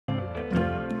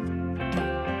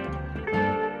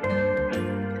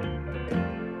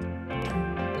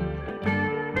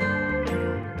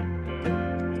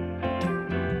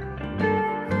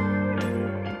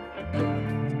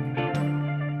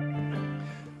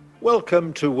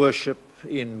Welcome to worship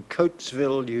in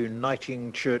Coatesville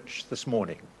Uniting Church this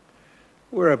morning.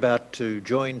 We're about to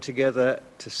join together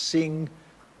to sing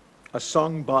a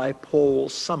song by Paul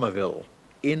Somerville,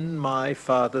 In My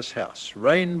Father's House.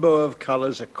 Rainbow of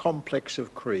colours, a complex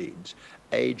of creeds,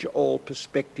 age all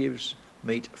perspectives,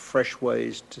 meet fresh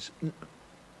ways to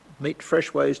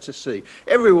see.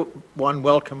 Everyone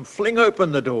welcome, fling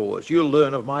open the doors. You'll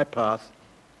learn of my path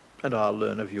and I'll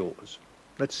learn of yours.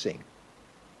 Let's sing.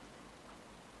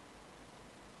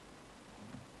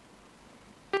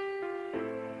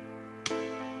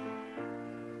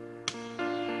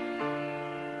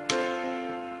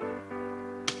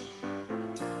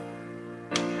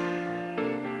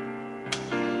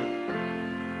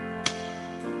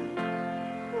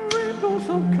 Rainbows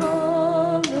of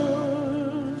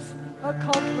colors, a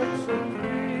complex of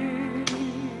creeds,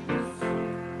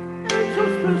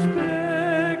 angels'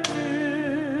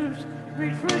 perspectives,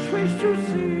 meet fresh ways to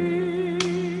see.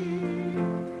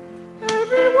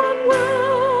 Everyone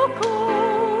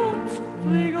welcomes,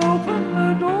 fling open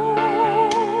the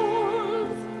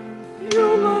doors. You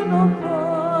learn of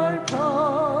my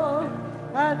path,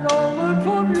 and I'll learn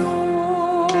from yours.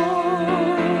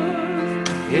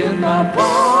 In my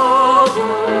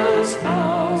Father's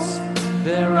house,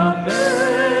 there are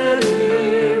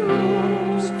many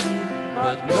rooms,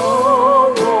 but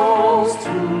no walls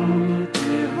to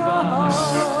divide.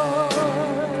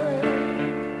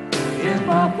 In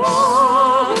my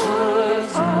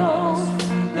Father's house,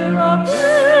 there are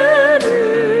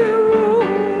many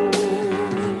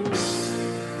rooms.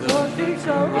 The gates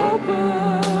are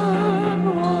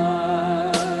open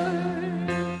wide.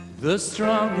 The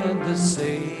strong and the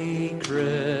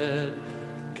sacred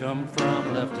come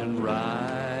from left and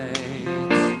right.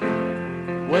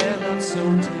 We're not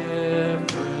so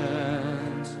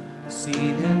different,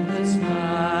 seen in this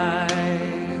light.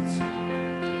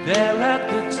 There at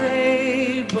the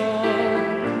table,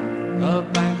 a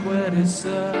banquet is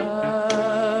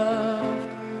served.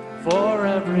 For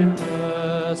every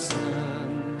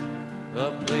person,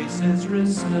 a place is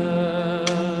reserved.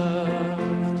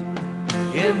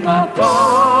 In my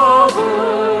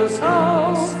Father's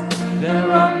house,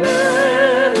 there are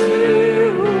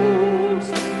many rooms,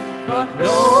 but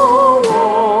no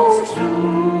walls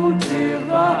to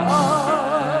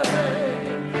divide.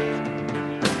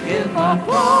 In my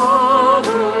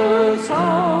Father's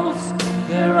house,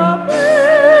 there are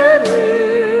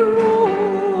many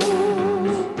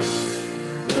rooms.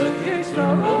 The gates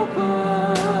are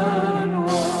open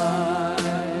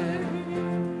wide.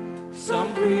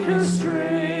 Some greet a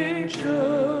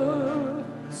stranger,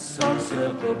 some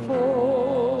serve the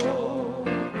poor,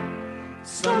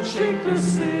 some shake the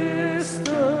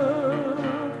sister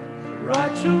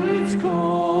right to its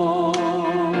core.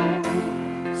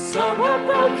 Some have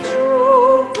found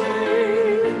true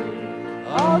faith,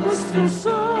 others still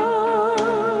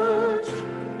search,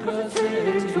 'cause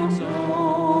it took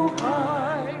no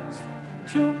height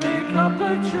to make up a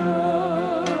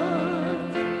church.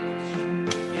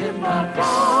 In my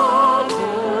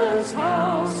Father's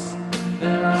house,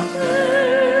 there are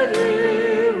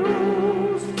many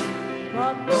rooms,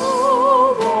 but no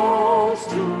walls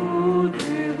to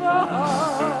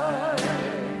divide.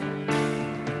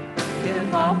 In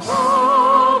my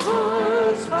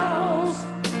Father's house,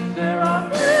 there are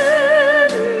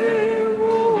many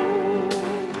rooms.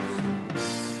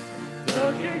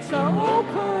 The gates are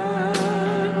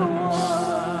open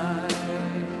wide.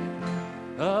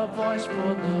 A voice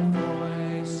for the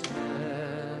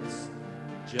voiceless,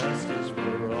 justice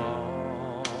for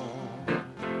all,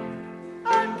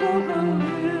 and for the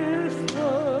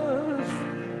listeners,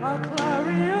 a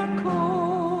clarion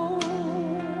call,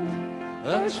 a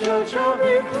church of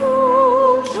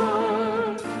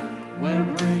inclusion, we're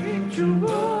bringing to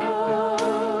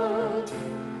birth,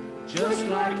 just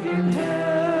like in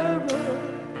heaven,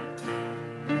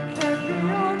 it can be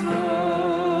on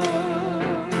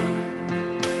earth.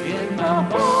 In my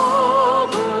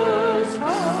Father's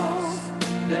house,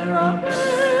 there are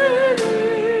many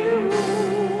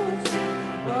rooms,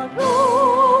 but no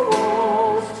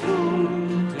walls to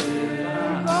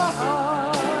divide.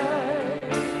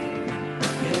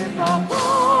 In my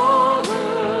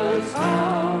Father's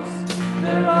house,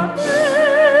 there are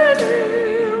many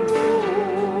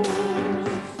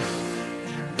rooms.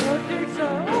 The gates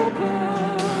are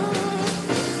open.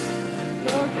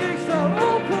 The gates are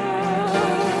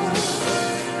open.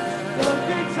 The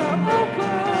gates are open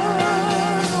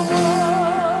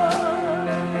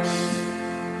wide.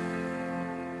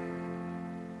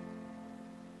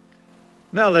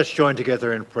 Now let's join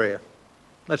together in prayer.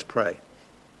 Let's pray.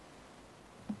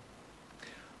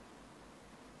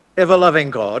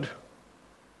 Ever-loving God,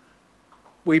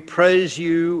 we praise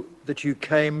you that you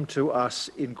came to us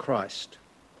in Christ,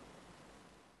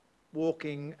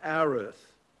 walking our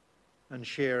earth and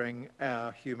sharing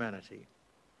our humanity.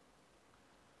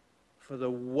 For the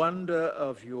wonder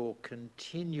of your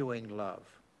continuing love,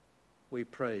 we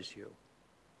praise you.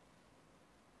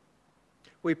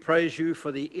 We praise you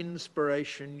for the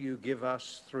inspiration you give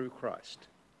us through Christ.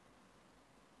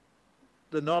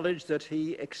 The knowledge that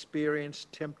he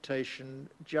experienced temptation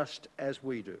just as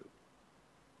we do.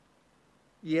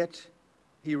 Yet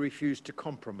he refused to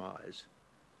compromise,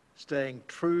 staying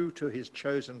true to his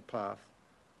chosen path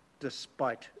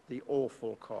despite the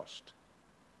awful cost.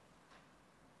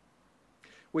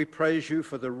 We praise you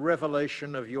for the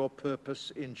revelation of your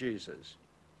purpose in Jesus.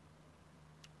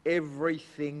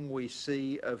 Everything we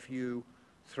see of you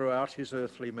throughout his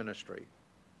earthly ministry.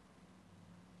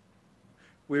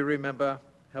 We remember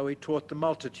how he taught the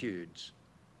multitudes,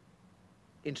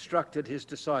 instructed his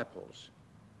disciples,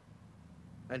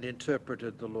 and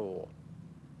interpreted the law.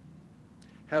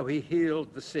 How he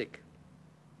healed the sick,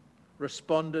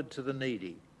 responded to the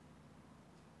needy,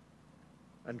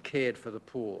 and cared for the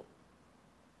poor.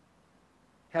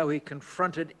 How he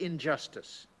confronted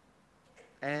injustice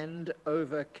and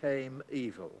overcame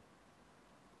evil.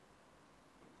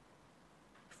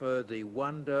 For the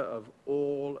wonder of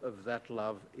all of that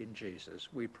love in Jesus,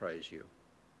 we praise you.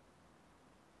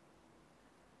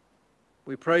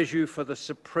 We praise you for the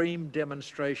supreme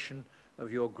demonstration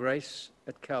of your grace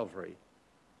at Calvary.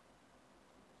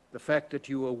 The fact that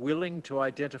you were willing to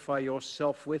identify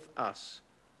yourself with us,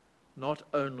 not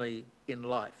only in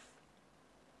life,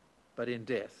 but in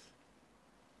death,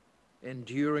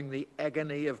 enduring the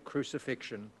agony of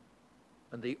crucifixion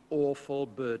and the awful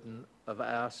burden of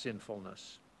our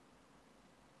sinfulness.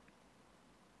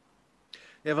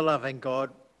 Ever-loving God,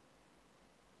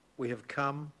 we have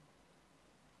come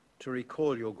to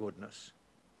recall your goodness,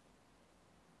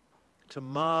 to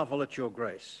marvel at your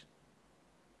grace,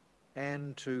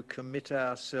 and to commit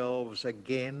ourselves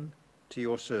again to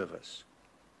your service.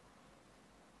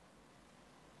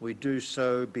 We do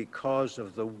so because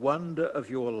of the wonder of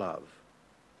your love,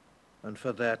 and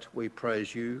for that we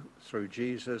praise you through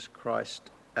Jesus Christ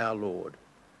our Lord.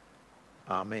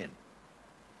 Amen.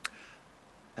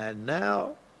 And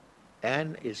now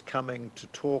Anne is coming to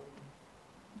talk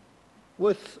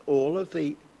with all of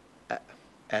the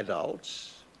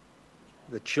adults,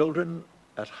 the children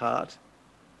at heart,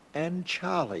 and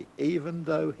Charlie, even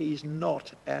though he's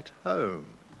not at home.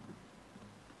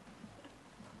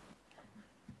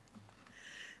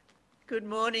 Good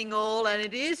morning all, and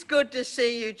it is good to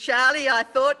see you, Charlie. I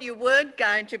thought you weren't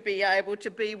going to be able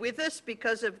to be with us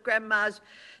because of Grandma's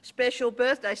special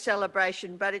birthday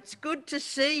celebration, but it's good to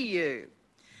see you.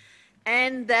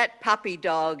 And that puppy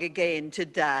dog again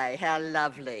today, how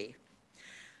lovely.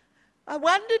 I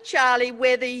wonder, Charlie,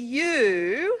 whether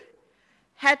you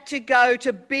had to go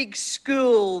to big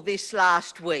school this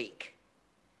last week.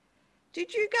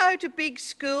 Did you go to big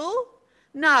school?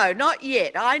 No, not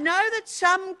yet. I know that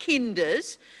some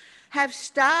kinders have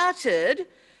started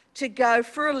to go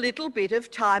for a little bit of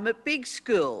time at big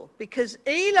school because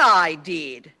Eli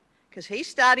did, because he's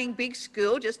starting big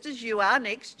school just as you are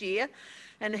next year,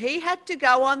 and he had to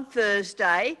go on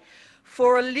Thursday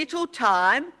for a little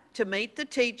time to meet the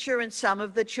teacher and some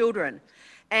of the children.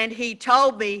 And he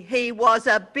told me he was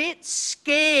a bit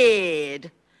scared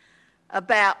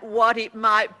about what it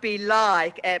might be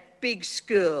like at big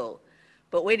school.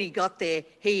 But when he got there,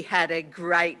 he had a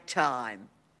great time.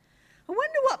 I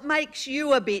wonder what makes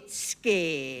you a bit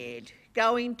scared?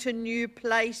 Going to new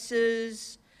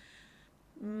places?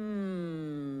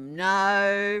 No.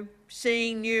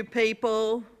 Seeing new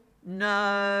people?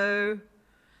 No.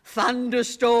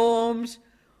 Thunderstorms?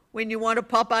 When you want to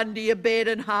pop under your bed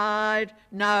and hide?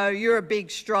 No, you're a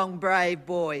big, strong, brave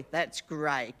boy. That's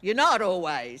great. You're not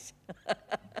always.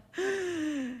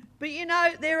 But you know,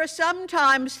 there are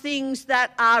sometimes things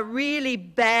that are really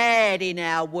bad in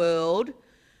our world,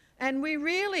 and we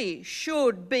really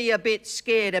should be a bit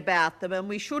scared about them, and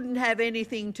we shouldn't have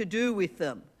anything to do with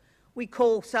them. We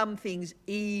call some things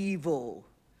evil,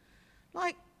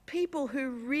 like people who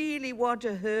really want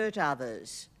to hurt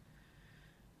others,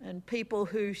 and people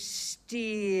who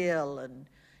steal and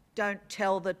don't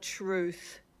tell the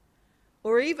truth,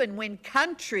 or even when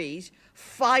countries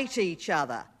fight each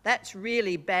other. That's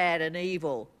really bad and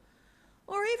evil.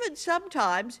 Or even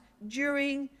sometimes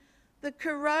during the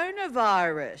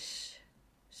coronavirus.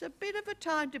 It's a bit of a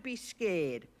time to be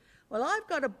scared. Well, I've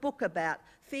got a book about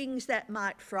things that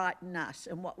might frighten us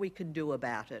and what we can do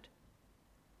about it.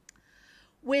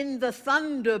 When the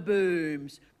thunder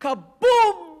booms,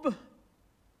 kaboom!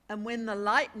 And when the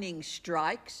lightning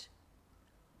strikes,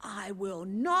 I will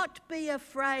not be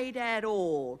afraid at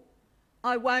all.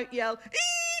 I won't yell,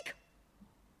 eek,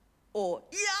 or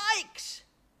yikes.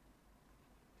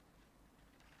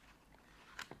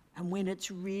 And when it's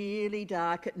really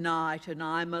dark at night and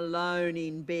I'm alone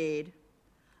in bed,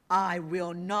 I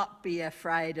will not be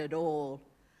afraid at all.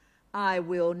 I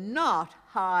will not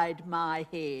hide my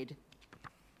head.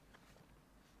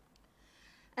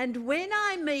 And when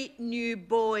I meet new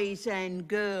boys and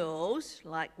girls,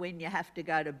 like when you have to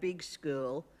go to big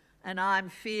school and I'm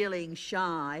feeling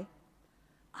shy,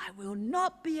 I will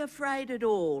not be afraid at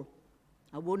all.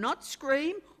 I will not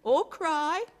scream or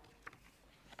cry.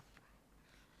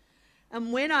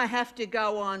 And when I have to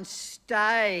go on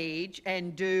stage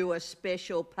and do a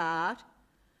special part,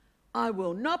 I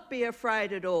will not be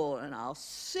afraid at all, and I'll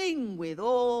sing with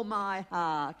all my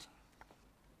heart.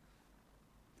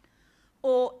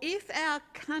 Or if our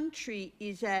country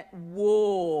is at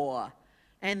war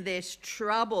and there's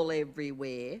trouble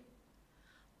everywhere,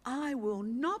 I will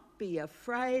not be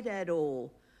afraid at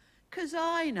all, 'cause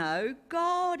I know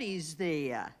God is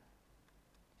there.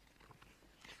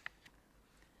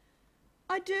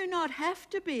 I do not have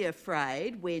to be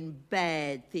afraid when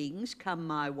bad things come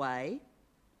my way.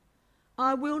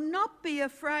 I will not be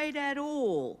afraid at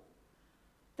all.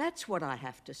 That's what I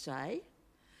have to say,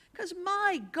 because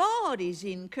my God is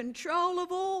in control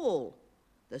of all.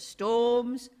 The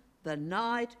storms, the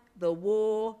night, the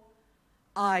war.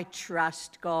 I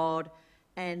trust God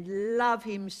and love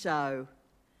him so,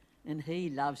 and he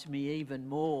loves me even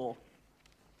more.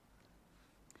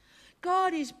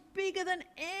 God is bigger than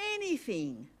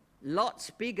anything, lots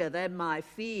bigger than my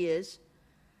fears,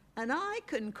 and I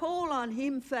can call on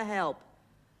him for help,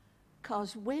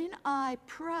 'cause when I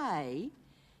pray,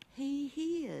 he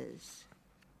hears.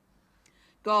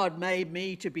 God made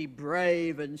me to be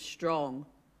brave and strong,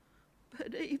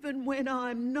 but even when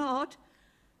I'm not,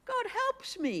 God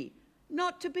helps me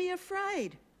not to be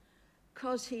afraid,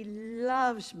 'cause he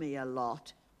loves me a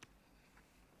lot.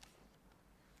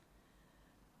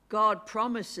 God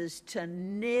promises to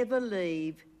never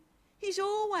leave. He's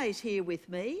always here with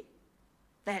me.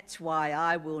 That's why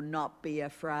I will not be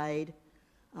afraid.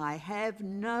 I have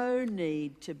no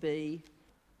need to be.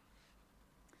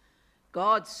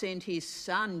 God sent his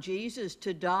son, Jesus,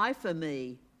 to die for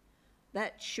me.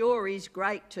 That sure is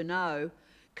great to know,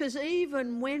 'cause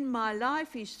even when my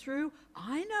life is through,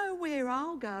 I know where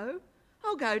I'll go.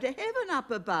 I'll go to heaven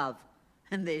up above,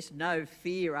 and there's no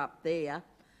fear up there.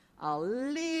 I'll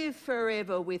live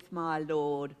forever with my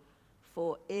Lord,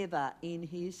 forever in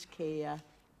his care.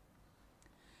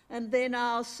 And then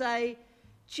I'll say,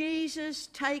 Jesus,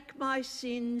 take my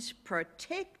sins,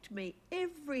 protect me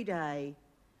every day.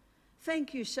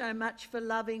 Thank you so much for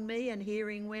loving me and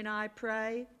hearing when I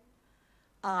pray.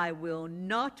 I will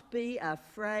not be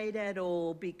afraid at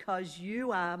all, because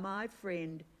you are my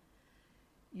friend.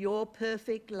 Your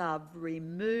perfect love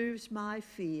removes my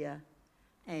fear,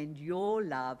 and your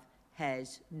love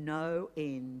has no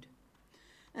end.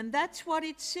 And that's what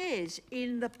it says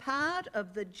in the part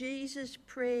of the Jesus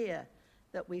prayer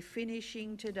that we're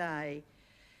finishing today.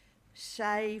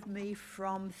 Save me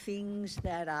from things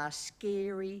that are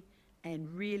scary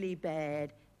and really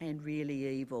bad and really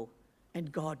evil.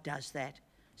 And God does that,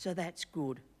 so that's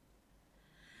good.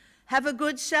 Have a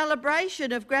good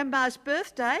celebration of Grandma's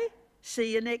birthday.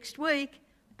 See you next week.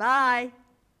 Bye.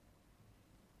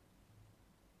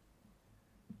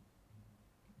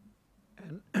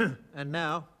 And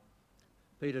now,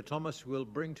 Peter Thomas will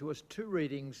bring to us two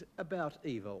readings about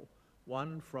evil,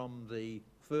 one from the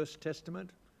First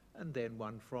Testament and then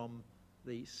one from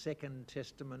the Second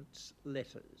Testament's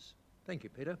letters. Thank you,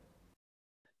 Peter.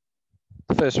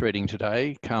 The first reading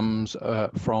today comes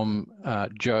from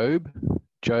Job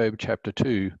chapter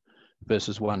 2,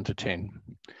 verses 1 to 10.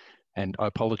 And I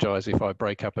apologise if I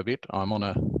break up a bit. I'm on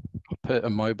a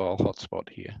mobile hotspot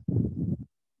here.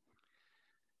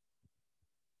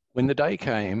 When the day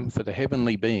came for the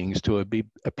heavenly beings to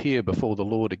appear before the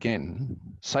Lord again,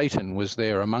 Satan was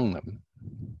there among them.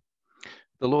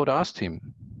 The Lord asked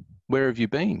him, "Where have you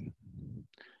been?"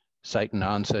 Satan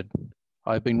answered,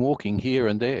 "I've been walking here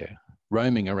and there,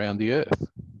 roaming around the earth."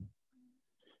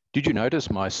 "Did you notice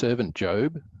my servant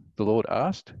Job?" the Lord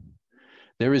asked.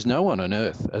 "There is no one on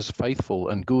earth as faithful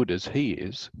and good as he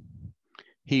is.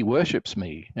 He worships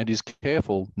me and is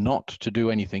careful not to do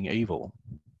anything evil.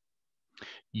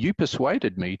 You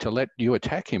persuaded me to let you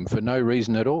attack him for no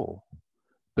reason at all,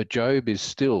 but Job is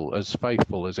still as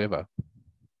faithful as ever."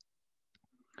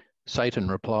 Satan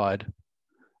replied,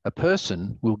 "A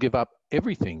person will give up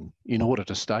everything in order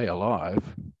to stay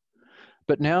alive.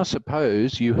 But now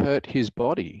suppose you hurt his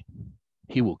body,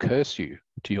 he will curse you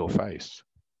to your face.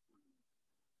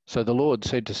 So the Lord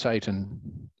said to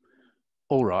Satan,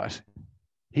 all right,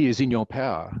 he is in your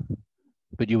power,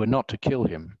 but you are not to kill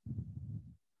him.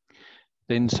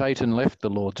 Then Satan left the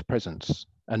Lord's presence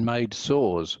and made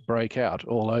sores break out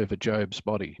all over Job's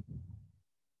body.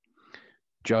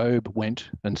 Job went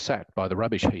and sat by the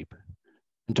rubbish heap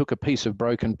and took a piece of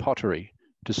broken pottery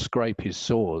to scrape his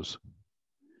sores.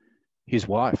 His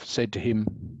wife said to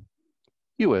him,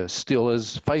 you are still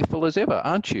as faithful as ever,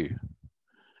 aren't you?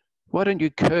 Why don't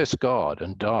you curse God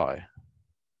and die?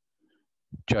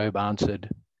 Job answered,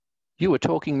 you are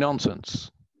talking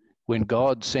nonsense. When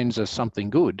God sends us something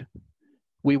good,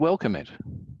 we welcome it.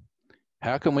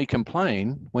 How can we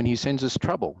complain when he sends us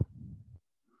trouble?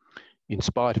 In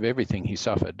spite of everything he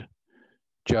suffered,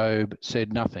 Job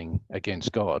said nothing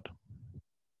against God.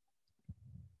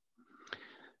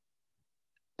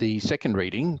 The second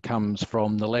reading comes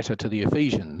from the letter to the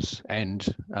Ephesians, and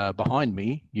behind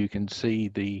me you can see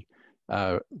the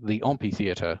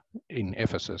amphitheatre in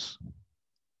Ephesus.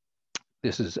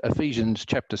 This is Ephesians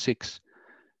chapter 6,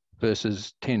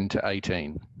 verses 10 to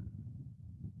 18.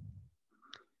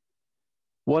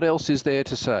 What else is there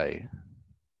to say?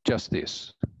 Just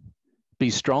this: be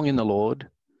strong in the Lord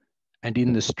and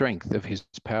in the strength of his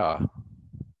power.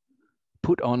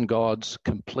 Put on God's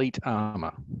complete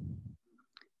armour.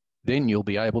 Then you'll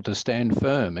be able to stand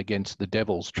firm against the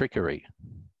devil's trickery.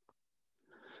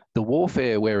 The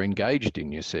warfare we're engaged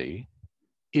in, you see,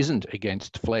 isn't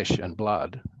against flesh and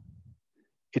blood.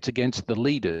 It's against the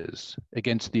leaders,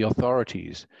 against the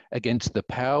authorities, against the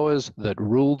powers that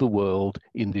rule the world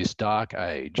in this dark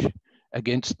age,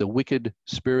 against the wicked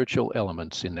spiritual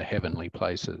elements in the heavenly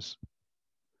places.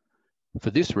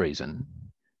 For this reason,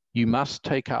 you must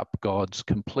take up God's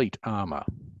complete armour.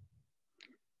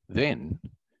 Then,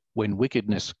 when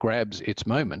wickedness grabs its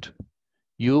moment,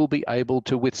 you'll be able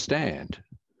to withstand,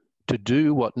 to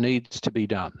do what needs to be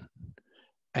done,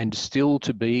 and still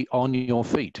to be on your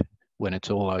feet when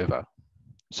it's all over.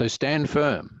 So stand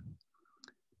firm.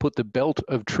 Put the belt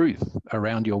of truth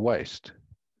around your waist.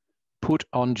 Put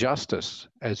on justice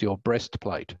as your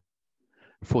breastplate.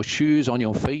 For shoes on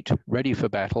your feet, ready for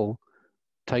battle,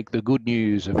 take the good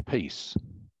news of peace.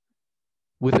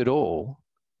 With it all,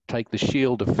 take the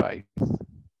shield of faith.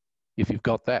 If you've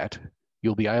got that,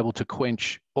 you'll be able to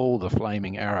quench all the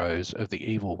flaming arrows of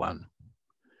the evil one.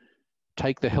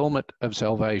 Take the helmet of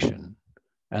salvation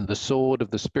and the sword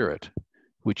of the Spirit,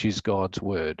 which is God's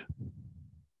word.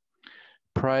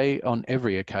 Pray on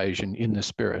every occasion in the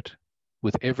Spirit,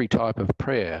 with every type of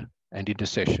prayer and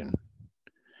intercession.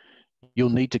 You'll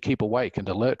need to keep awake and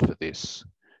alert for this,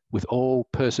 with all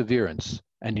perseverance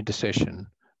and intercession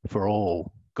for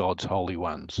all God's holy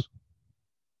ones.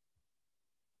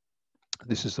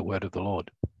 This is the word of the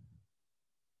Lord.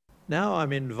 Now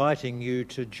I'm inviting you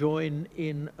to join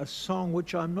in a song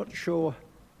which I'm not sure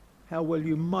how well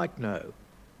you might know,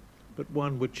 but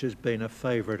one which has been a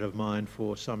favourite of mine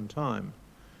for some time.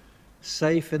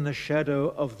 Safe in the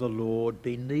shadow of the Lord,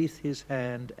 beneath his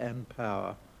hand and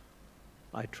power,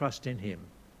 I trust in him,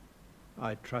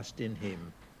 I trust in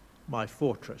him, my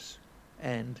fortress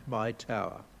and my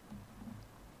tower.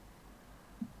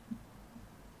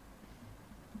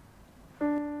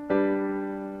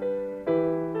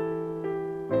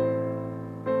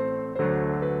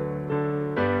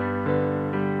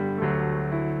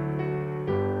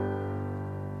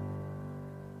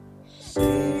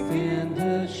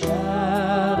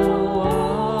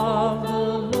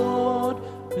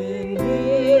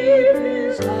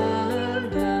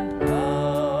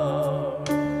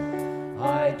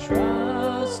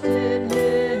 Trust in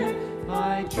him.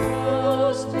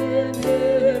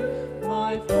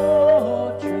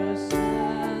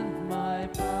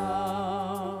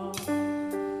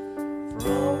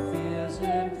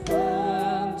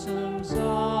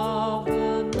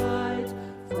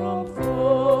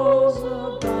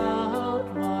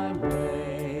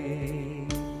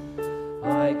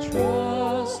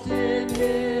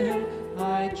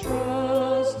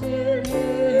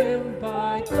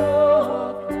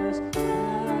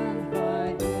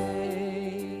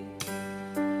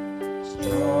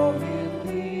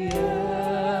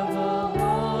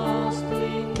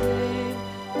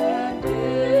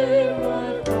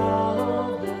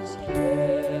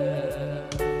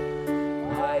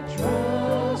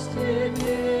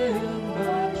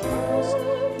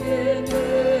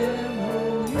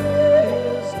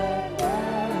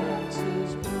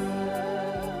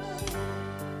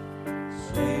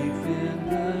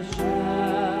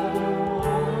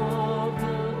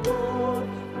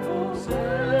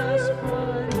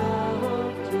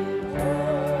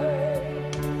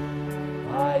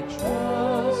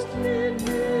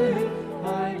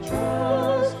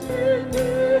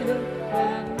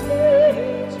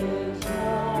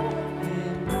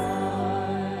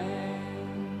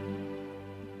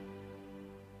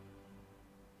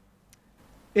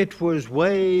 It was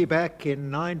way back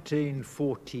in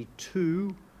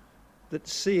 1942 that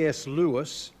C.S.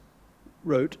 Lewis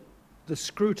wrote the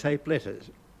Screwtape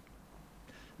Letters,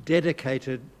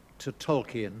 dedicated to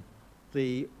Tolkien,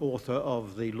 the author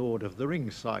of the Lord of the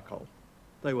Rings cycle.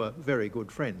 They were very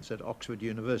good friends at Oxford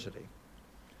University.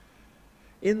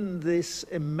 In this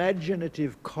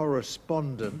imaginative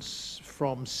correspondence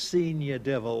from senior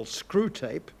devil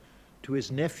Screwtape to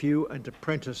his nephew and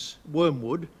apprentice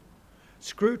Wormwood,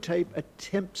 Screwtape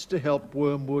attempts to help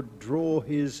Wormwood draw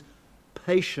his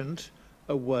patient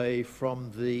away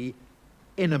from the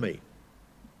enemy.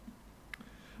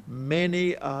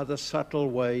 Many are the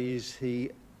subtle ways he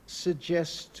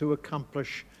suggests to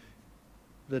accomplish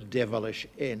the devilish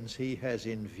ends he has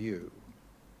in view.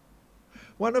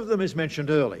 One of them is mentioned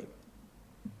early.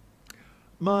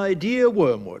 My dear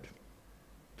Wormwood,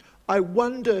 I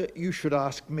wonder you should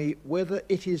ask me whether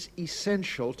it is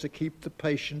essential to keep the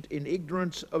patient in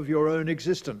ignorance of your own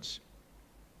existence.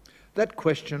 That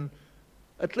question,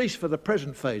 at least for the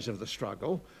present phase of the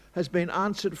struggle, has been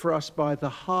answered for us by the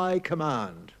High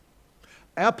Command.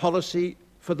 Our policy,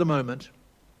 for the moment,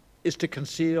 is to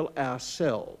conceal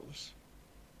ourselves.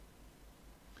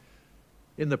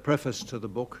 In the preface to the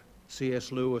book,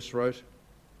 C.S. Lewis wrote,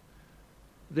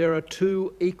 "There are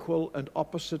two equal and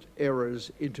opposite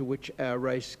errors into which our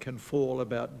race can fall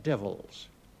about devils.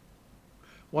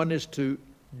 One is to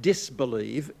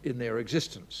disbelieve in their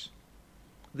existence.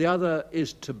 The other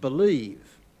is to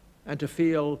believe and to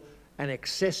feel an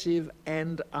excessive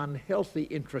and unhealthy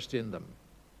interest in them.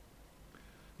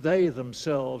 They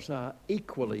themselves are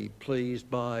equally pleased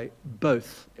by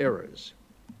both errors."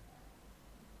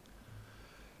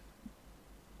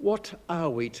 What are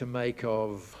we to make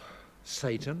of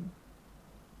Satan,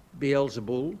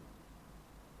 Beelzebul,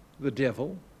 the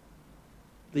devil,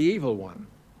 the evil one?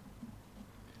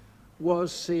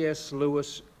 Was C.S.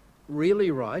 Lewis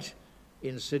really right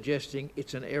in suggesting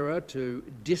it's an error to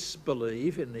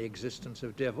disbelieve in the existence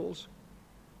of devils?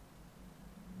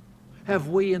 Have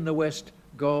we in the West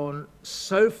gone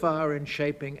so far in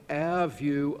shaping our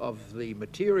view of the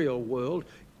material world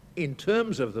in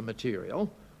terms of the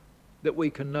material that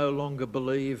we can no longer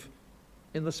believe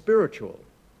in the spiritual?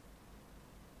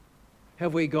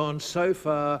 Have we gone so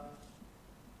far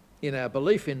in our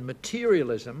belief in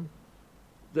materialism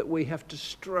that we have to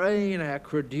strain our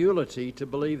credulity to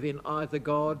believe in either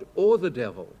God or the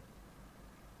devil?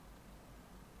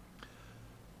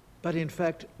 But in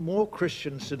fact, more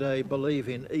Christians today believe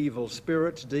in evil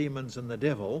spirits, demons, and the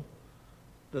devil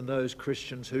than those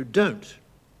Christians who don't.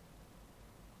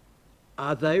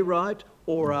 Are they right,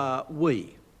 or are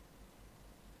we?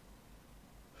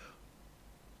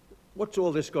 What's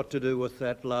all this got to do with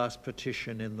that last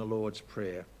petition in the Lord's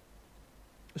Prayer?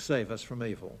 Save us from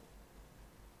evil.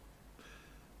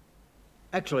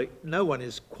 Actually, no one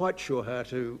is quite sure how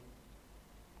to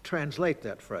translate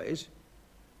that phrase.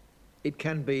 It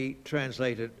can be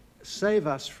translated, save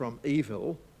us from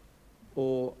evil,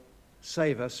 or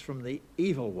save us from the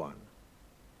evil one.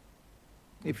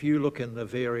 If you look in the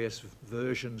various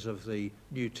versions of the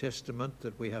New Testament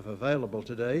that we have available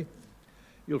today,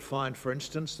 you'll find, for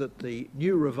instance, that the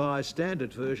New Revised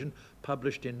Standard Version,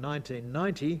 published in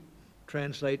 1990,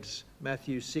 translates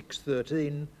Matthew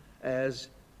 6:13 as,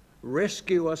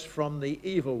 rescue us from the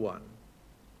evil one.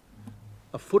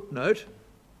 A footnote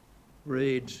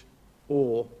reads,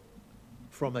 or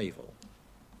from evil.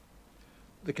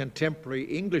 The contemporary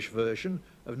English version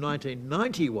of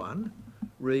 1991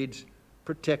 reads,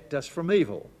 protect us from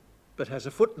evil, but has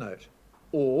a footnote,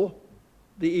 or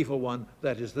the evil one,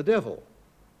 that is the devil.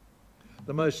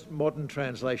 The most modern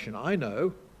translation I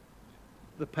know,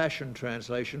 the Passion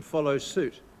Translation, follows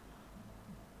suit.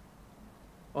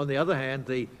 On the other hand,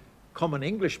 the Common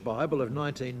English Bible of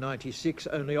 1996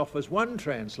 only offers one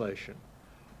translation,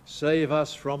 save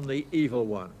us from the evil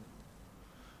one.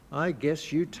 I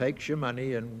guess you takes your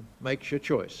money and makes your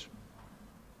choice.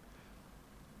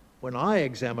 When I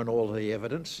examine all the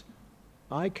evidence,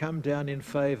 I come down in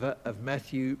favour of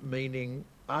Matthew meaning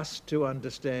us to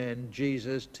understand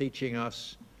Jesus teaching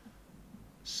us,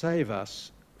 save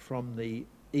us from the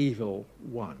evil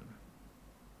one.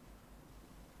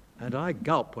 And I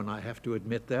gulp when I have to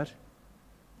admit that.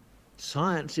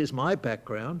 Science is my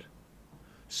background.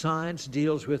 Science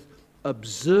deals with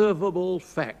observable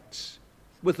facts,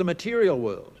 with the material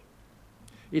world.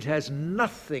 It has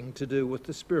nothing to do with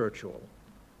the spiritual.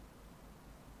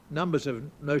 Numbers of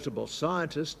notable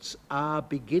scientists are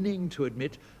beginning to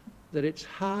admit that it's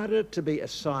harder to be a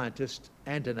scientist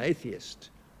and an atheist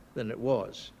than it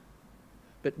was.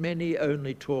 But many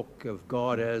only talk of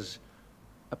God as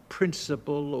a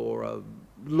principle or a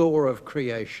law of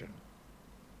creation.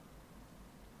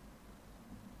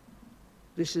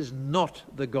 This is not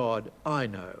the God I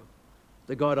know.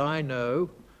 The God I know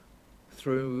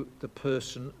through the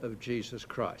person of Jesus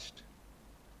Christ.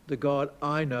 The God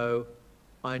I know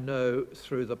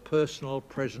through the personal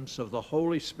presence of the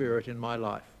Holy Spirit in my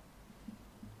life.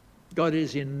 God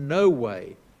is in no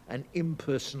way an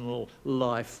impersonal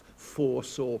life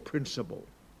force or principle.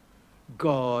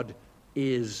 God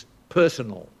is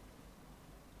personal.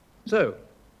 So,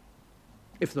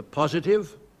 if the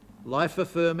positive,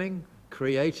 life-affirming,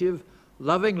 creative,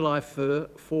 loving life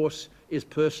force is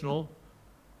personal,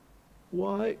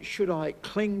 why should I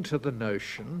cling to the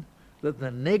notion that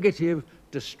the negative,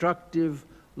 destructive,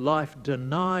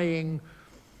 life-denying,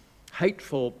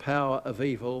 hateful power of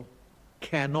evil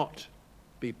cannot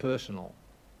be personal?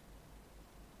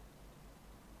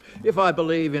 If I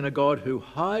believe in a God who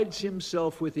hides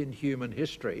himself within human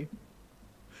history,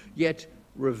 yet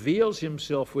reveals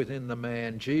himself within the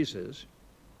man Jesus,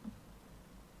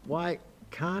 why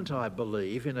can't I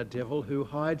believe in a devil who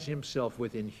hides himself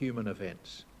within human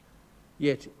events,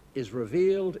 yet is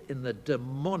revealed in the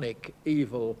demonic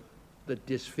evil that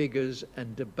disfigures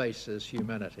and debases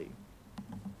humanity?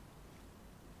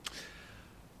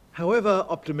 However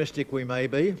optimistic we may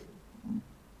be,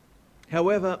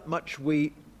 however much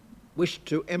we wish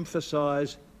to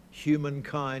emphasise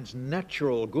humankind's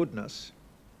natural goodness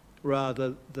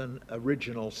rather than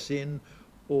original sin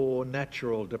or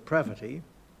natural depravity,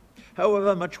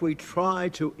 however much we try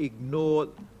to ignore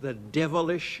the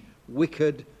devilish,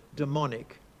 wicked,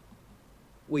 demonic,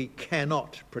 we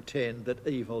cannot pretend that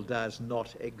evil does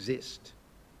not exist.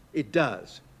 It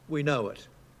does. We know it.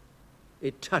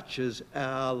 It touches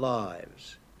our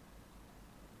lives.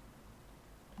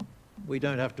 We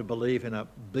don't have to believe in a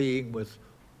being with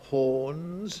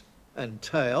horns and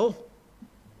tail,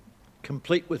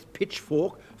 complete with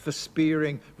pitchfork for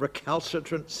spearing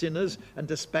recalcitrant sinners and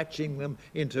dispatching them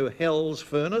into hell's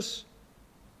furnace,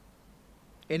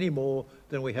 any more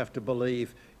than we have to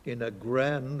believe in a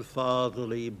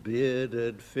grandfatherly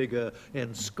bearded figure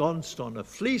ensconced on a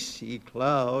fleecy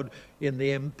cloud in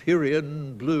the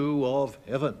empyrean blue of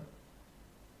heaven.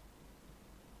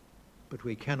 But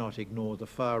we cannot ignore the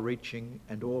far-reaching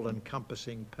and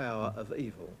all-encompassing power of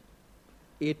evil.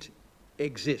 It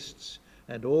exists,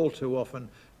 and all too often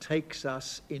takes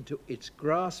us into its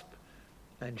grasp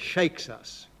and shakes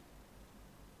us,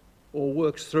 or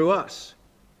works through us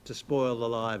to spoil the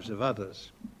lives of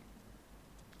others,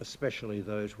 especially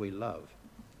those we love.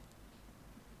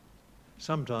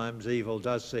 Sometimes evil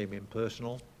does seem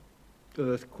impersonal.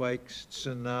 Earthquakes,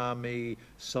 tsunami,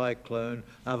 cyclone,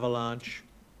 avalanche,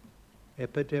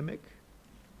 epidemic,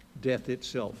 death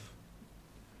itself.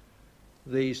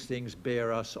 These things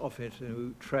bear us off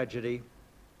into tragedy,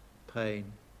 pain,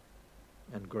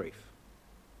 and grief.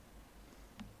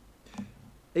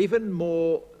 Even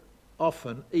more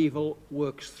often, evil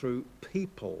works through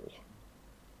people.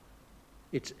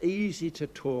 It's easy to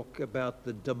talk about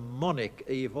the demonic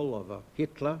evil of a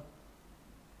Hitler,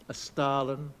 a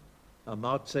Stalin, a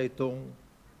Mao Zedong,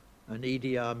 an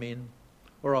Idi Amin,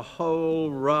 or a whole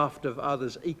raft of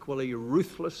others equally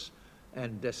ruthless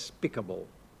and despicable.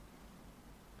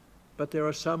 But there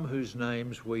are some whose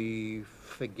names we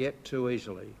forget too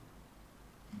easily.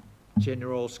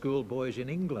 General schoolboys in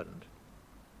England,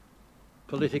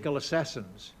 political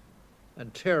assassins,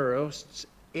 and terrorists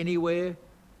anywhere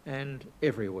and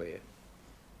everywhere.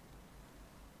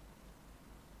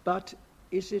 But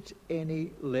is it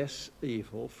any less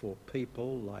evil for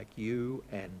people like you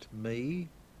and me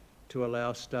to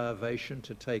allow starvation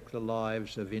to take the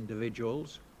lives of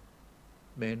individuals,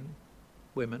 men,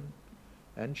 women,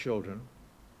 and children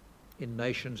in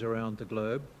nations around the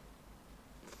globe,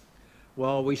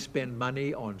 while we spend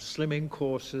money on slimming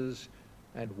courses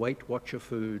and Weight Watcher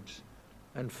foods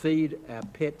and feed our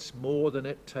pets more than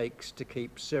it takes to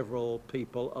keep several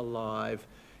people alive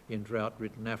in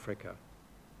drought-ridden Africa?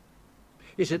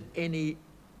 Is it any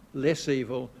less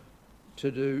evil to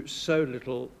do so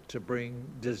little to bring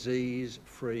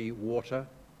disease-free water,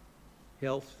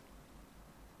 health,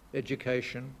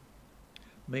 education,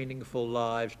 meaningful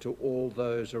lives to all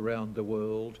those around the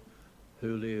world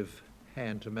who live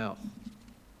hand to mouth?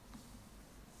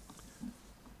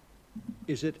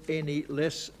 Is it any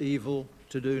less evil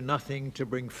to do nothing to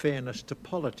bring fairness to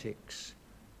politics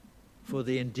for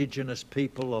the indigenous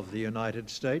people of the United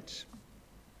States,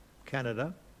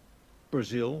 Canada,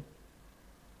 Brazil,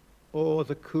 or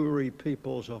the Koori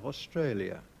peoples of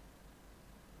Australia?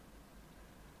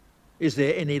 Is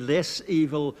there any less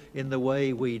evil in the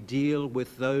way we deal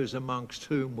with those amongst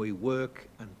whom we work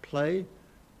and play,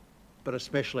 but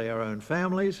especially our own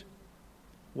families,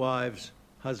 wives,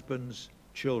 husbands,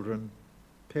 children,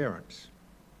 parents?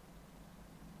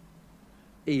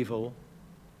 evil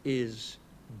is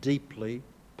deeply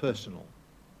personal.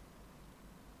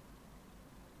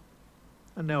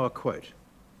 And now a quote.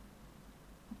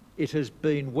 It has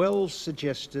been well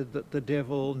suggested that the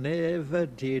devil never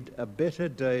did a better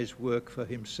day's work for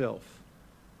himself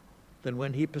than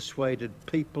when he persuaded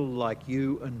people like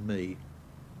you and me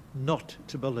not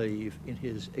to believe in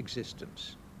his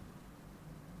existence.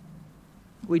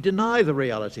 We deny the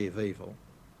reality of evil.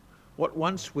 What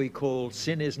once we called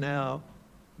sin is now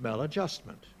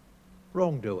maladjustment,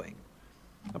 wrongdoing,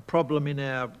 a problem in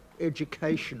our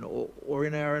education or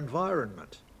in our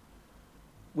environment.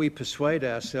 We persuade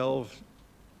ourselves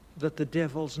that the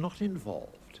devil's not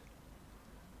involved.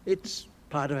 It's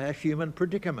part of our human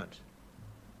predicament.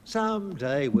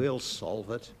 Someday we'll solve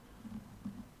it.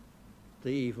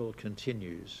 The evil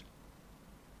continues.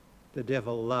 The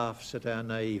devil laughs at our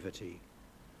naivety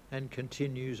and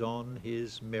continues on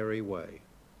his merry way.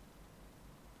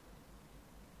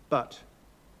 But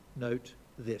note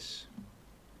this: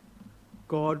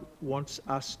 God wants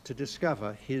us to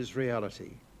discover his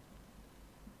reality.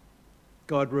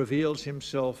 God reveals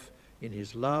himself in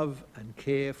his love and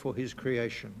care for his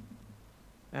creation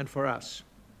and for us,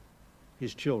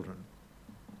 his children.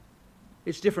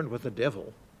 It's different with the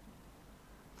devil.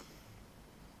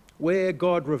 Where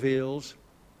God reveals,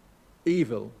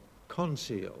 evil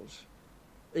conceals.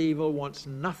 Evil wants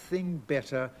nothing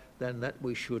better than that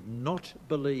we should not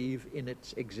believe in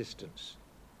its existence.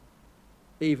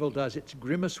 Evil does its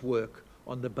grimmest work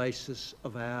on the basis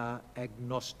of our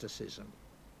agnosticism.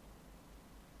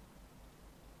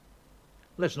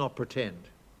 Let's not pretend.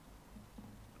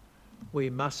 We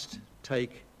must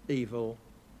take evil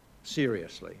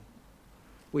seriously.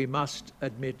 We must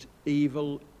admit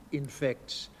evil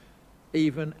infects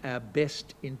even our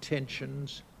best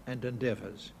intentions and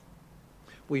endeavours.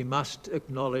 We must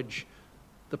acknowledge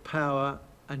the power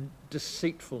and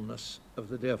deceitfulness of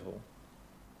the devil.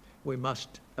 We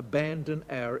must abandon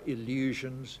our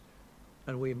illusions,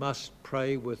 and we must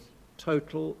pray with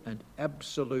total and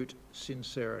absolute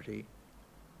sincerity.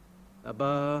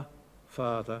 Abba,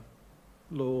 Father,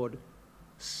 Lord,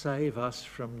 save us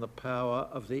from the power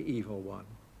of the evil one.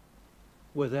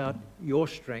 Without your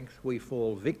strength, we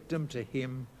fall victim to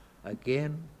him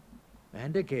again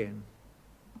and again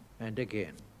and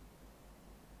again.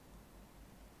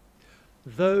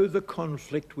 Though the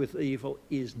conflict with evil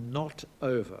is not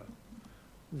over,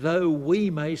 though we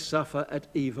may suffer at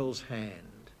evil's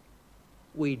hand,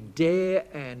 we dare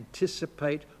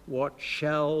anticipate what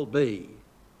shall be.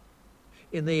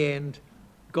 In the end,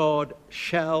 God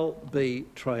shall be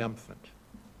triumphant.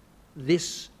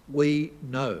 This we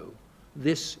know.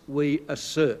 This we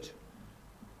assert.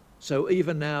 So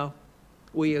even now,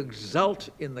 we exult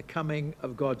in the coming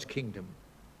of God's kingdom.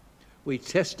 We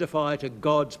testify to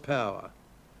God's power.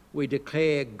 We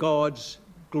declare God's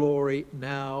glory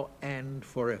now and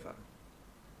forever.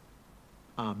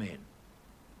 Amen.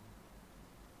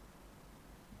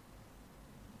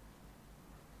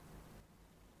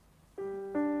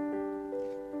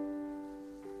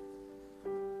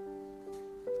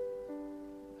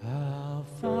 Our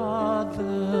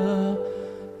Father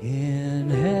in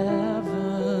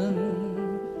heaven,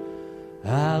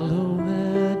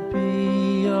 hallowed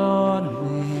be your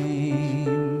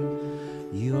name.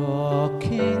 Your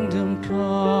kingdom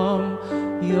come,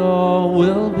 your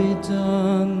will be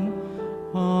done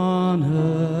on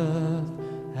earth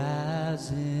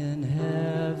as in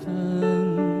heaven.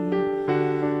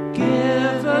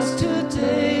 Give us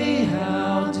today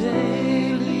our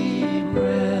daily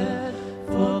bread.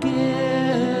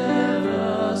 Forgive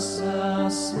us our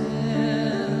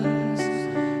sins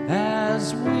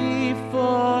as we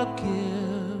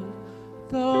forgive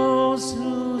those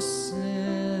who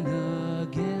sin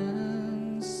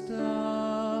against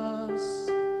us.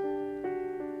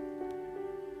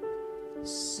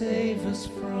 Save us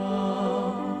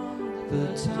from the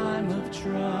time of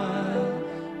trial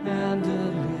and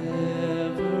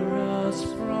deliver us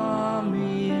from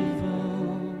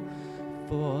evil.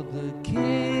 For the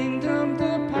kingdom,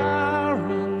 the power,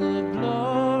 and the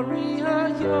glory are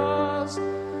yours,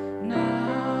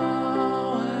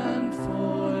 now and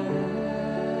forever.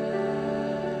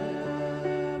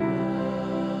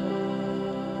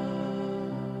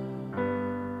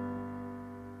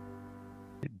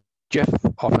 Jeff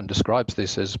often describes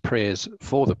this as prayers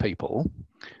for the people,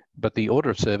 but the order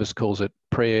of service calls it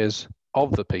prayers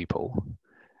of the people.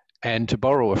 And to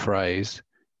borrow a phrase,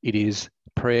 it is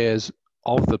prayers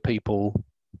of the people,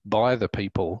 by the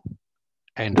people,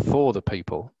 and for the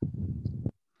people.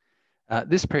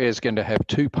 This prayer is going to have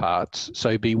two parts,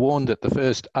 so be warned that the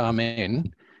first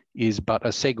Amen is but a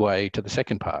segue to the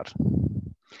second part.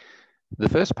 The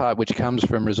first part, which comes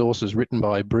from resources written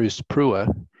by Bruce Brewer,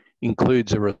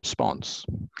 includes a response.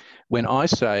 When I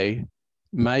say,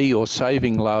 "May your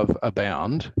saving love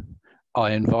abound,"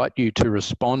 I invite you to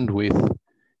respond with,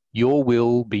 "Your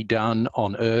will be done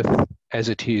on earth as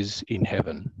it is in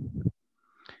heaven."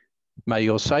 May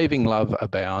your saving love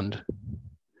abound.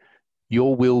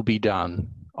 Your will be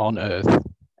done on earth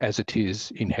as it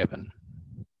is in heaven.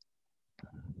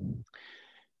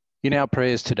 In our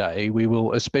prayers today, we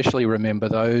will especially remember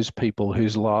those people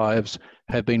whose lives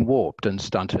have been warped and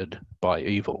stunted by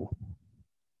evil.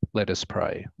 Let us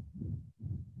pray.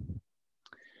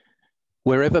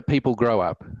 Wherever people grow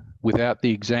up without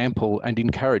the example and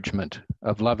encouragement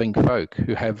of loving folk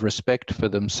who have respect for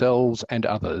themselves and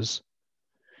others,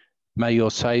 may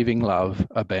your saving love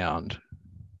abound.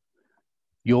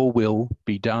 Your will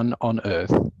be done on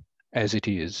earth as it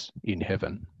is in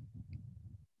heaven.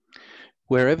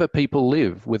 Wherever people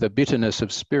live with a bitterness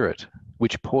of spirit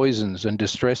which poisons and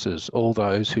distresses all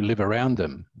those who live around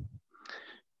them,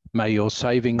 may your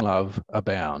saving love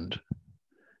abound.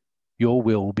 Your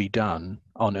will be done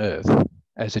on earth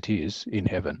as it is in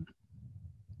heaven.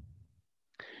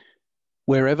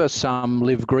 Wherever some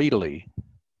live greedily,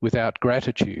 without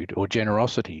gratitude or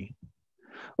generosity,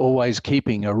 always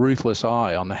keeping a ruthless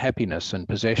eye on the happiness and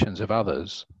possessions of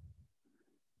others,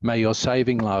 may your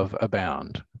saving love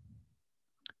abound.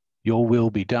 Your will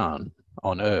be done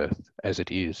on earth as it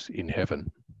is in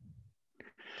heaven.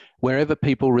 Wherever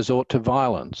people resort to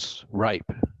violence,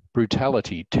 rape,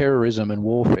 brutality, terrorism and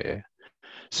warfare,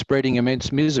 spreading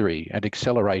immense misery and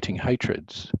accelerating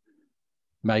hatreds,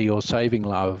 may your saving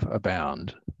love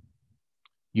abound.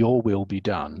 Your will be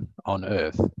done on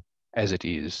earth as it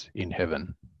is in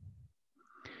heaven.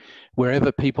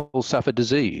 Wherever people suffer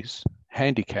disease,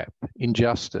 handicap,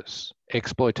 injustice,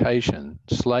 exploitation,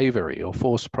 slavery or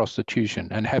forced prostitution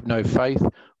and have no faith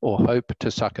or hope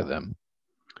to succour them,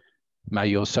 may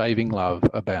your saving love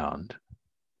abound.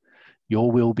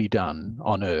 Your will be done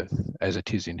on earth as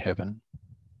it is in heaven.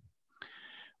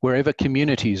 Wherever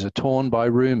communities are torn by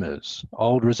rumours,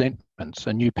 old resentments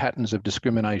and new patterns of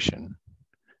discrimination,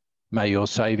 may your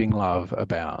saving love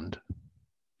abound.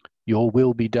 Your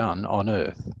will be done on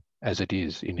earth as it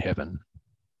is in heaven.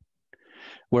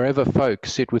 Wherever folk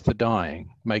sit with the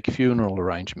dying, make funeral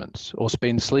arrangements, or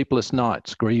spend sleepless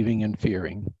nights grieving and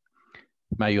fearing,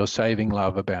 may your saving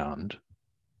love abound.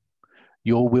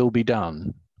 Your will be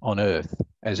done on earth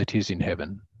as it is in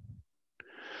heaven.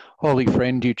 Holy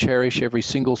friend, you cherish every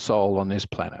single soul on this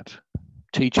planet.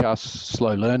 Teach us,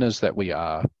 slow learners that we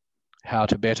are, how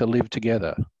to better live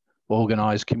together,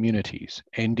 organise communities,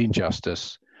 end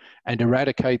injustice, and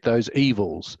eradicate those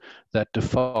evils that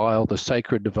defile the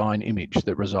sacred divine image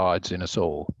that resides in us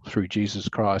all, through Jesus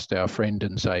Christ, our friend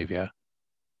and Saviour.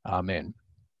 Amen.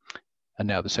 And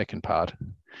now the second part.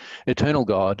 Eternal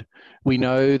God, we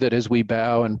know that as we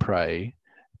bow and pray,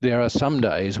 there are some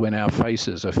days when our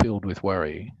faces are filled with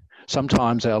worry.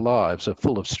 Sometimes our lives are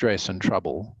full of stress and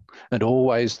trouble, and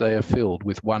always they are filled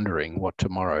with wondering what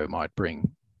tomorrow might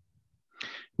bring.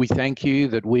 We thank you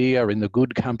that we are in the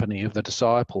good company of the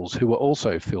disciples who were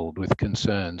also filled with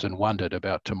concerns and wondered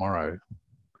about tomorrow.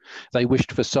 They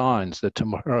wished for signs that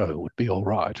tomorrow would be all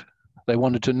right. They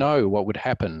wanted to know what would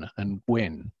happen and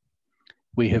when.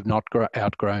 We have not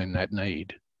outgrown that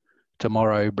need.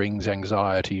 Tomorrow brings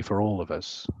anxiety for all of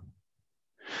us.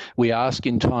 We ask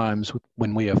in times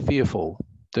when we are fearful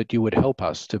that you would help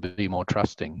us to be more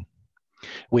trusting.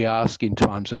 We ask in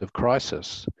times of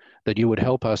crisis that you would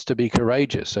help us to be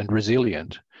courageous and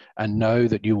resilient and know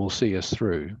that you will see us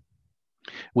through.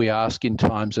 We ask in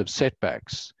times of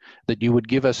setbacks that you would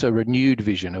give us a renewed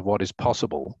vision of what is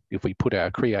possible if we put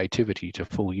our creativity to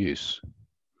full use.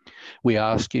 We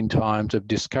ask in times of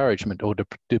discouragement or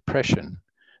depression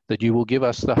that you will give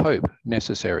us the hope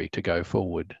necessary to go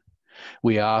forward.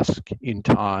 We ask in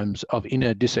times of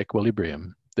inner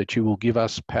disequilibrium that you will give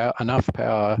us enough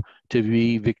power to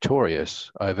be victorious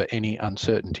over any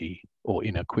uncertainty or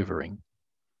inner quivering.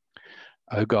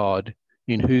 O God,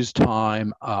 in whose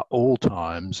time are all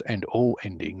times and all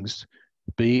endings,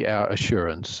 be our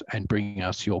assurance and bring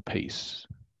us your peace.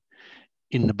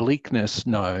 In the bleakness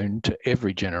known to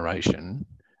every generation,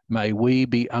 may we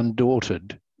be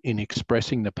undaunted in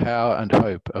expressing the power and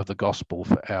hope of the gospel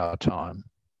for our time.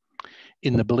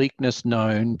 In the bleakness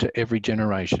known to every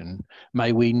generation,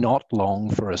 may we not long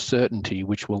for a certainty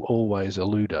which will always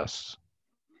elude us.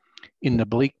 In the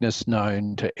bleakness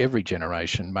known to every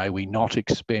generation, may we not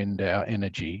expend our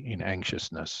energy in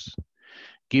anxiousness.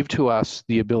 Give to us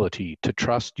the ability to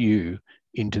trust you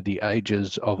into the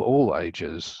ages of all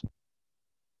ages.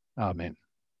 Amen.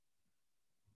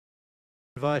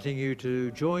 inviting you to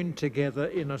join together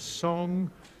in a song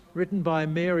written by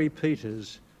Mary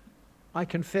Peters. I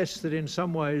confess that in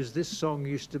some ways this song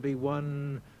used to be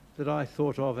one that I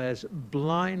thought of as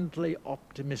blindly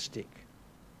optimistic.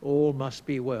 All must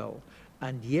be well.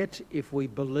 And yet, if we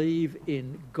believe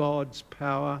in God's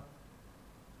power,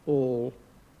 all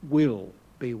will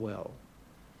be well.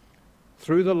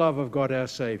 Through the love of God our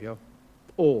Saviour,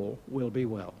 all will be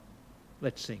well.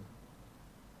 Let's sing.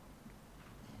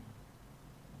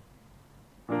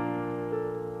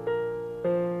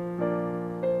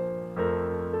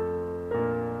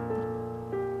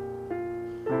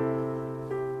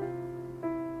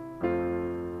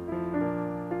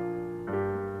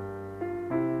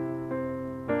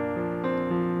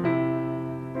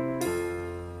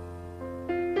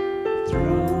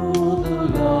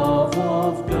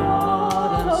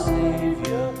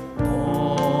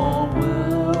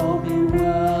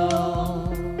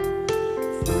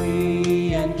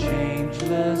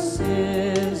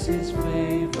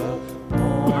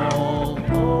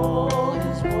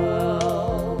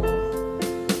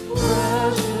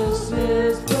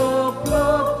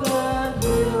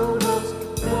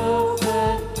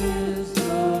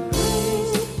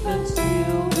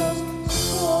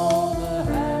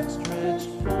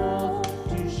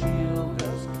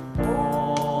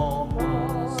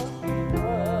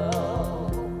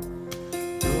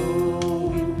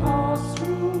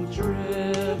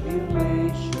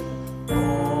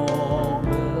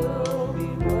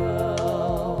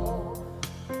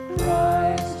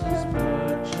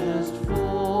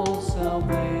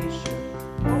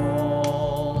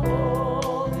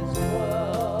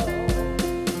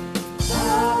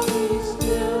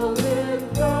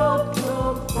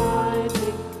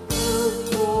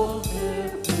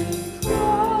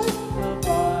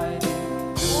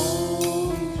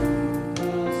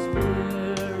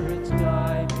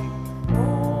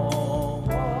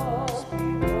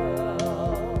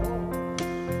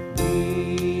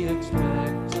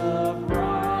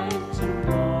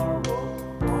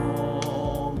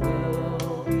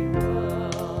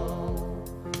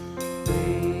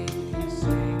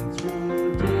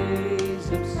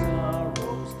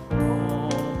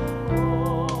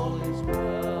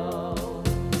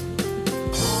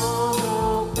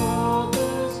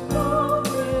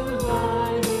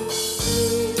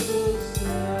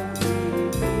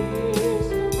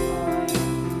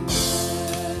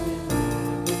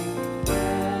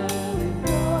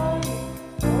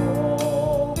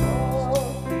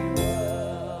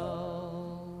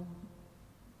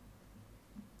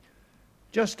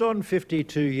 Just on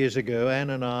 52 years ago,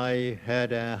 Anne and I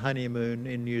had our honeymoon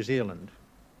in New Zealand.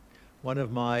 One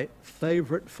of my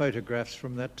favourite photographs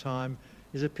from that time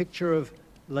is a picture of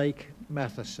Lake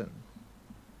Matheson,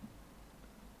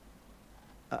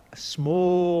 a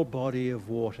small body of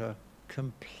water,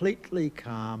 completely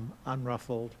calm,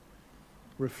 unruffled,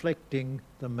 reflecting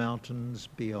the mountains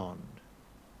beyond.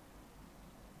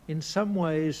 In some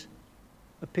ways,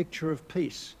 a picture of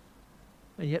peace.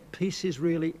 And yet peace is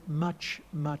really much,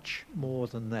 much more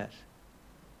than that.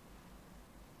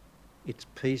 It's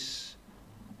peace,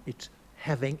 it's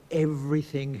having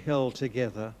everything held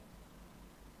together.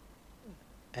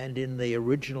 And in the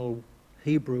original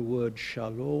Hebrew word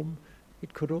shalom,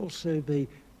 it could also be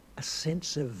a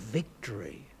sense of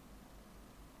victory,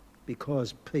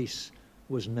 because peace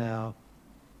was now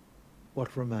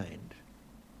what remained.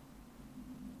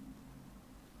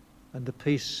 And the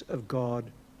peace of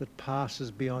God that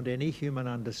passes beyond any human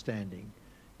understanding,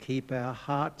 keep our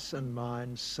hearts and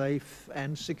minds safe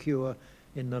and secure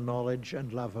in the knowledge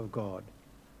and love of God.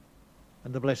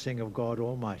 And the blessing of God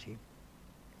Almighty,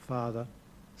 Father,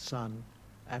 Son,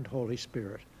 and Holy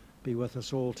Spirit be with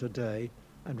us all today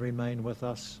and remain with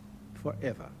us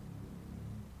forever.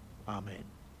 Amen.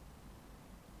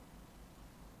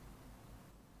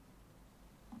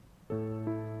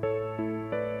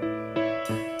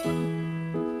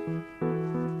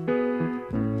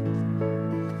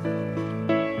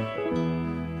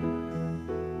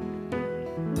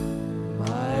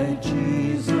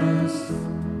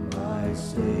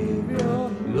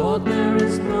 Lord, there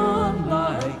is none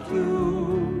like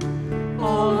you.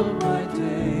 All of my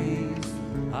days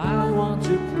I want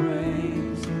to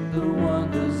praise the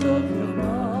wonders of your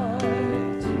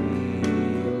mighty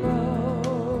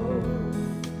love.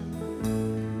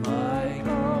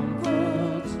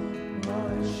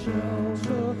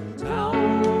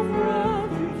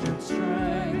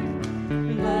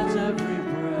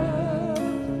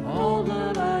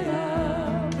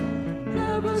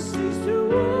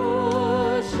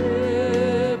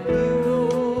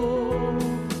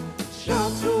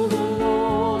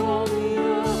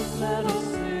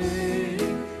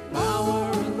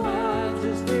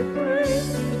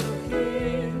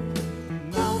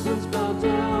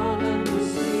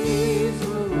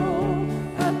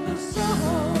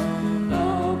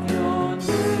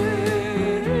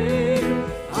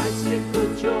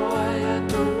 joy.